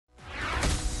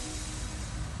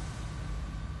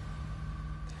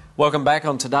Welcome back.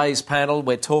 On today's panel,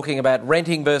 we're talking about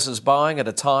renting versus buying at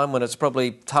a time when it's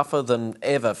probably tougher than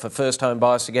ever for first-home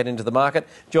buyers to get into the market.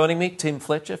 Joining me, Tim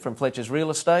Fletcher from Fletcher's Real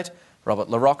Estate, Robert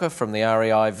LaRocca from the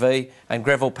REIV and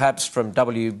Greville Pabst from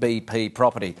WBP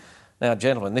Property. Now,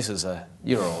 gentlemen, this is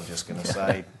you're all just going to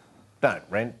say, don't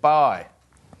rent, buy.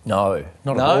 No,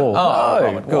 not at all.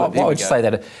 Oh, no. Why would you say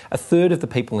that? A third of the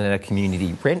people in our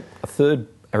community rent, a third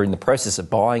are in the process of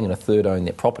buying, and a third own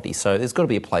their property. So there's got to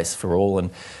be a place for all.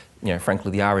 And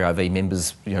frankly, the REIV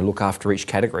members, look after each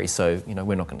category. So,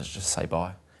 we're not going to just say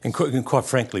buy. And quite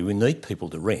frankly, we need people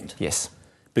to rent. Yes.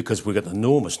 Because we've got an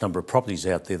enormous number of properties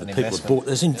out there that people have bought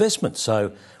as investment.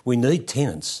 So we need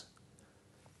tenants.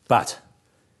 But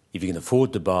if you can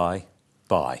afford to buy,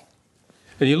 buy.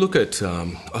 And you look at,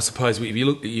 I suppose, if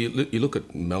you look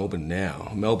at Melbourne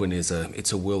now. Melbourne it's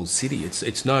a world city.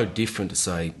 It's no different to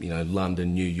say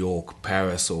London, New York,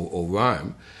 Paris, or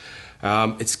Rome.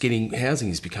 Housing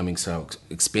is becoming so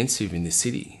expensive in this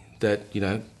city that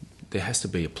there has to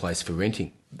be a place for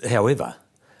renting. However,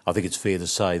 I think it's fair to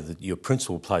say that your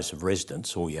principal place of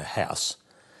residence or your house,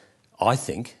 I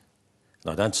think,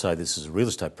 and I don't say this as a real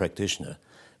estate practitioner,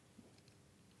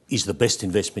 is the best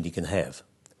investment you can have.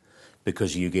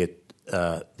 Because you get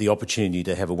the opportunity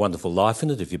to have a wonderful life in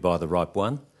it if you buy the right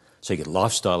one. So you get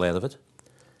lifestyle out of it.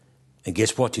 And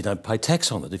guess what? You don't pay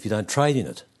tax on it if you don't trade in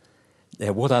it.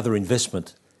 Now, what other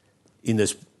investment in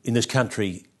this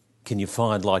country can you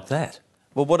find like that?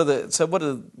 Well, what are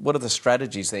the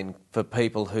strategies then for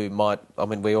people who might? I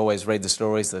mean, we always read the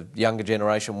stories. The younger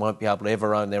generation won't be able to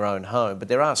ever own their own home, but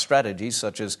there are strategies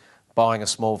such as buying a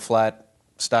small flat,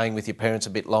 staying with your parents a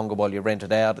bit longer while you rent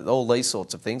it out, all these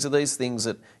sorts of things. Are these things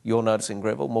that you're noticing,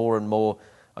 Greville, more and more?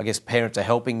 I guess parents are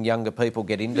helping younger people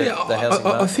get into the housing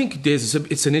market. I think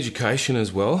it's an education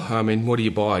as well. I mean, what do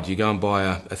you buy? Do you go and buy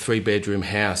a three-bedroom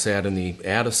house out in the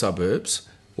outer suburbs,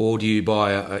 or do you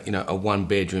buy a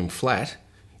one-bedroom flat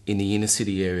in the inner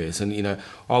city areas? And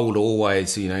I would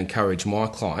always encourage my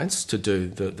clients to do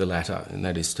the latter, and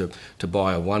that is to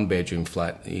buy a one-bedroom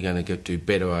flat. You're going to do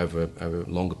better over a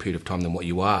longer period of time than what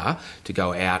you are to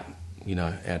go out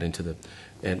into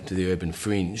the urban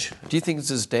fringe. Do you think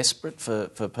it's as desperate for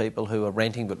people who are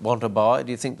renting but want to buy?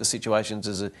 Do you think the situation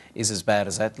is as bad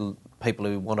as that? People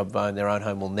who want to own their own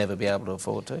home will never be able to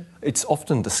afford to? It's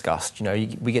often discussed.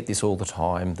 We get this all the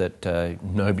time that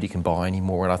nobody can buy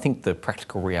anymore, and I think the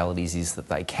practical realities is that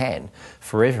they can.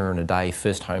 Forever and a day,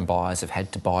 first home buyers have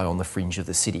had to buy on the fringe of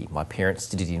the city. My parents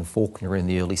did it in Fawkner in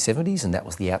the early 70s, and that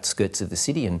was the outskirts of the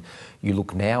city. And you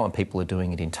look now, and people are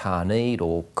doing it in Tarneit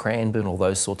or Cranbourne or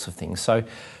those sorts of things. So,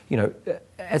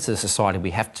 as a society,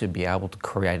 we have to be able to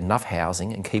create enough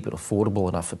housing and keep it affordable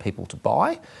enough for people to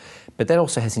buy. But that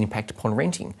also has an impact upon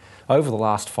renting. Over the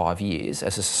last 5 years,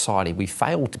 as a society, we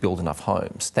failed to build enough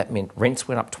homes. That meant rents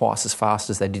went up twice as fast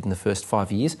as they did in the first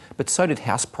 5 years, but so did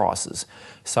house prices.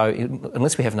 So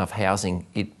unless we have enough housing,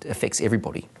 it affects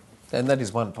everybody. And that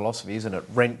is one philosophy, isn't it?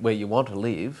 Rent where you want to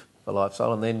live, a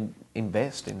lifestyle, and then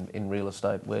invest in real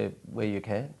estate where you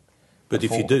can. But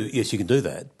if you do, yes, you can do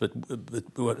that.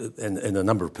 And a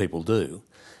number of people do.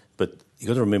 But you've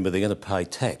got to remember they're going to pay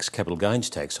tax, capital gains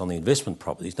tax, on the investment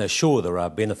properties. Now, sure, there are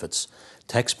benefits,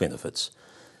 tax benefits,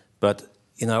 but,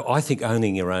 I think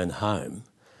owning your own home,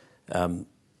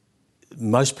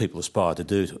 most people aspire to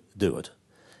do it.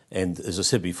 And as I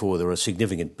said before, there are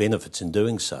significant benefits in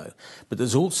doing so. But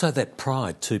there's also that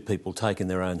pride to people taking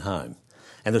their own home.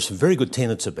 And there's some very good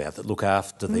tenants about that look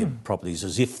after their properties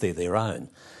as if they're their own.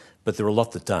 But there are a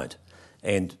lot that don't.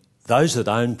 And those that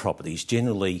own properties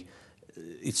generally,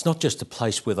 it's not just a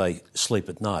place where they sleep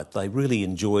at night. They really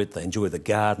enjoy it. They enjoy the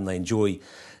garden. They enjoy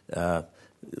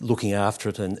looking after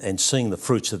it and seeing the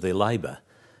fruits of their labour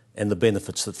and the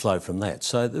benefits that flow from that.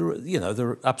 So there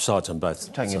are upsides on both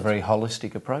sides. Taking a very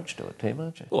holistic approach to it, Tim,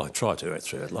 aren't you? Well, I try to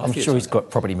throughout life. I'm sure he's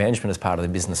got property management as part of the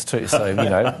business too, so,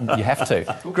 you have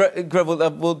to. Greville,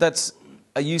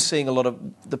 are you seeing a lot of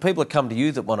the people that come to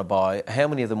you that want to buy? How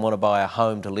many of them want to buy a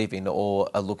home to live in, or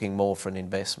are looking more for an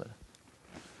investment?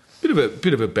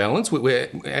 Bit of a balance.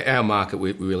 Our market,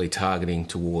 we're really targeting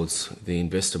towards the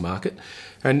investor market.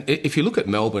 And if you look at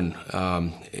Melbourne,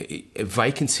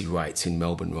 vacancy rates in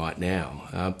Melbourne right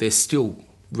now, they're still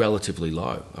relatively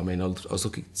low. I mean, I was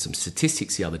looking at some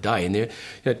statistics the other day, and they're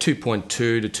 2.2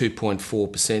 to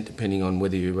 2.4%, depending on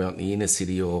whether you're out in the inner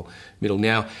city or middle.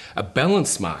 Now, a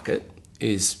balanced market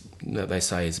is, they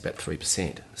say, is about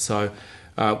 3%. So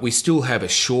we still have a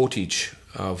shortage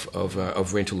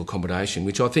of rental accommodation,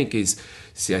 which I think is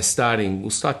will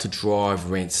start to drive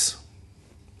rents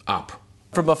up.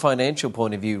 From a financial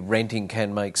point of view, renting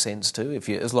can make sense too,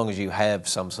 as long as you have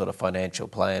some sort of financial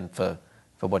plan for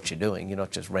for what you're doing. You're not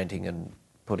just renting and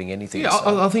putting anything. Yeah,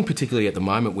 I think particularly at the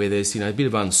moment where there's a bit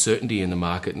of uncertainty in the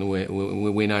market, and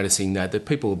we're noticing that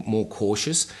people are more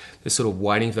cautious. They're sort of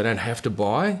waiting. If they don't have to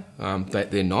buy,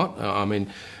 that they're not. I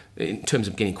mean, in terms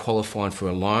of getting qualified for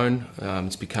a loan,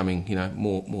 it's becoming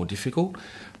more difficult.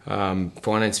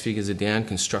 Finance figures are down,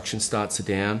 construction starts are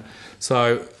down.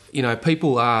 So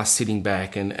people are sitting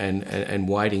back and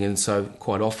waiting, and so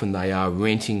quite often they are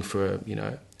renting for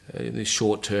the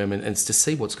short term, and it's to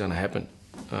see what's going to happen.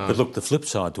 But look, the flip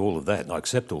side to all of that, and I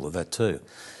accept all of that too,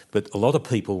 but a lot of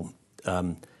people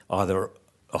either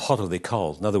are hot or they're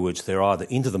cold. In other words, they're either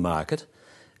into the market,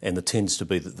 and it tends to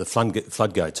be that the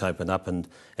floodgates open up and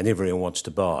everyone wants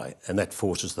to buy, and that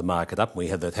forces the market up. We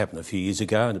had that happen a few years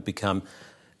ago, and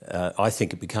I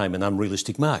think it became an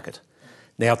unrealistic market.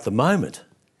 Now, at the moment,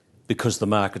 because the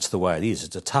market's the way it is,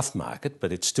 it's a tough market,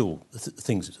 but it's still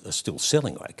things are still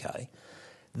selling okay.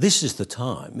 This is the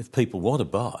time, if people want to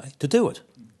buy, to do it.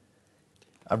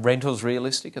 Are rentals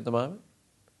realistic at the moment?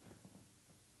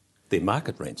 They're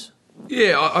market rents.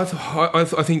 Yeah, I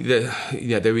think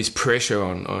that there is pressure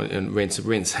on rents.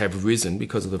 Rents have risen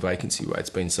because of the vacancy rates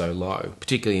being so low,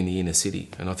 particularly in the inner city.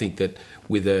 And I think that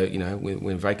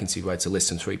when vacancy rates are less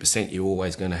than 3%, you're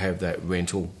always going to have that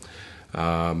rental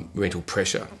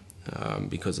pressure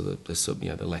because of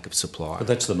the lack of supply. But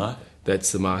that's the market.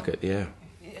 That's the market, yeah.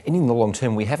 And in the long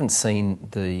term, we haven't seen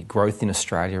the growth in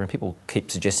Australia, and people keep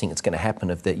suggesting it's going to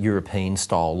happen, of that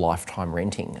European-style lifetime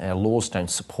renting. Our laws don't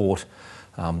support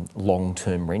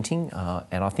long-term renting,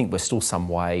 and I think we're still some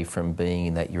way from being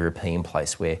in that European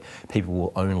place where people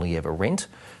will only ever rent.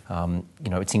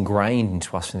 It's ingrained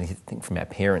into us, I think, from our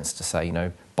parents to say,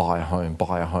 buy a home,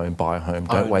 buy a home, buy a home.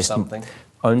 Don't waste something.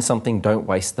 Own something, don't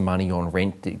waste the money on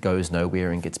rent. It goes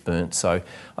nowhere and gets burnt. So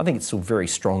I think it's still very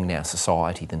strong in our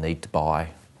society, the need to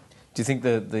buy. Do you think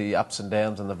the ups and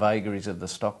downs and the vagaries of the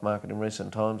stock market in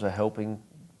recent times are helping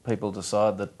people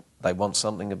decide that they want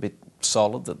something a bit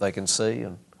solid that they can see?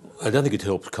 And I don't think it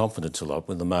helps confidence a lot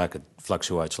when the market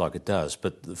fluctuates like it does.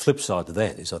 But the flip side to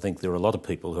that is I think there are a lot of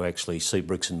people who actually see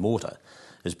bricks and mortar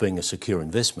as being a secure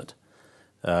investment.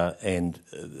 And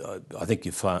I think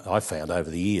I found over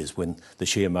the years when the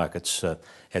share markets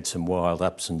had some wild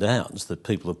ups and downs that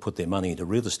people have put their money into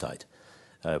real estate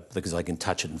because they can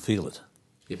touch it and feel it.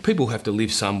 Yeah, people have to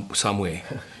live somewhere.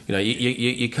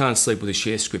 You can't sleep with a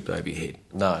share script over your head.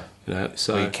 No.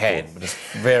 So well, you can, but it's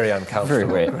very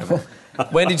uncomfortable. Very rare.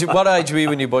 What age were you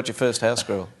when you bought your first house,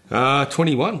 Greville?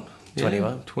 21. 21?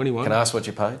 Yeah, 21. Can I ask what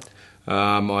you paid?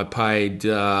 I paid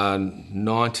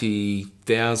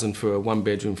 $90,000 for a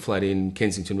one-bedroom flat in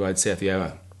Kensington Road, South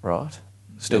Yarra. Right.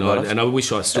 And I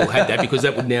wish I still had that because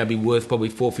that would now be worth probably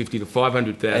 $450,000 to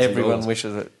 $500,000. Everyone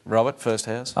wishes it. Robert, first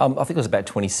house? I think it was about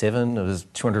 27. It was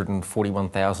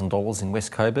 $241,000 in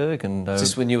West Coburg. And is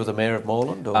this when you were the mayor of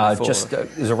Moreland? Or before?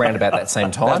 It was around about that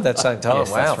same time. About that same time.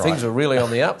 Yes, wow, right. Things were really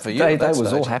on the up for you. That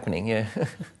was all happening. Yeah.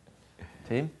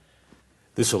 Tim.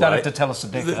 This will Don't have to tell us a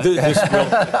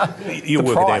decade. You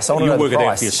work it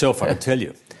out for yourself, I can tell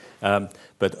you.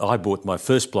 But I bought my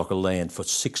first block of land for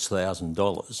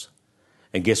 $6,000.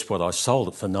 And guess what? I sold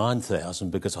it for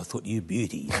 $9,000 because I thought, you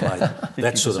beauty, you made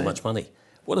that sort of much money.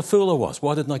 What a fool I was.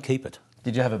 Why didn't I keep it?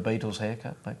 Did you have a Beatles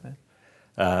haircut back then?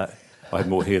 I had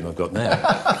more hair than I've got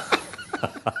now.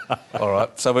 All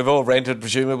right. So we've all rented,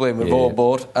 presumably, and we've all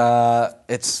bought. I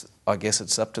guess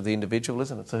it's up to the individual,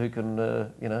 isn't it? So who can, the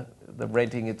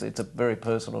renting, it's a very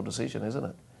personal decision, isn't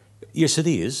it? Yes, it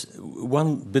is.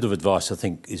 One bit of advice I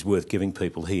think is worth giving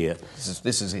people here.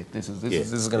 This is it. This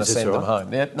is going to send them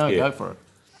home. Yeah, go for it.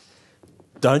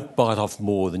 Don't bite off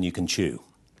more than you can chew.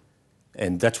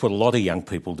 And that's what a lot of young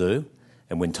people do.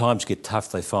 And when times get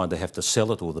tough, they find they have to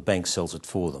sell it or the bank sells it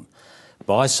for them.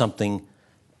 Buy something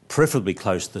preferably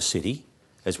close to the city,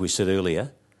 as we said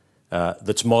earlier,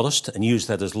 that's modest, and use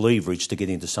that as leverage to get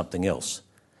into something else.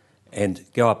 And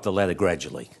go up the ladder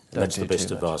gradually. That's the best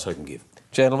advice I can give.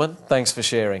 Gentlemen, thanks for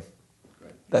sharing.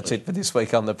 That's it for this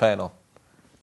week on the panel.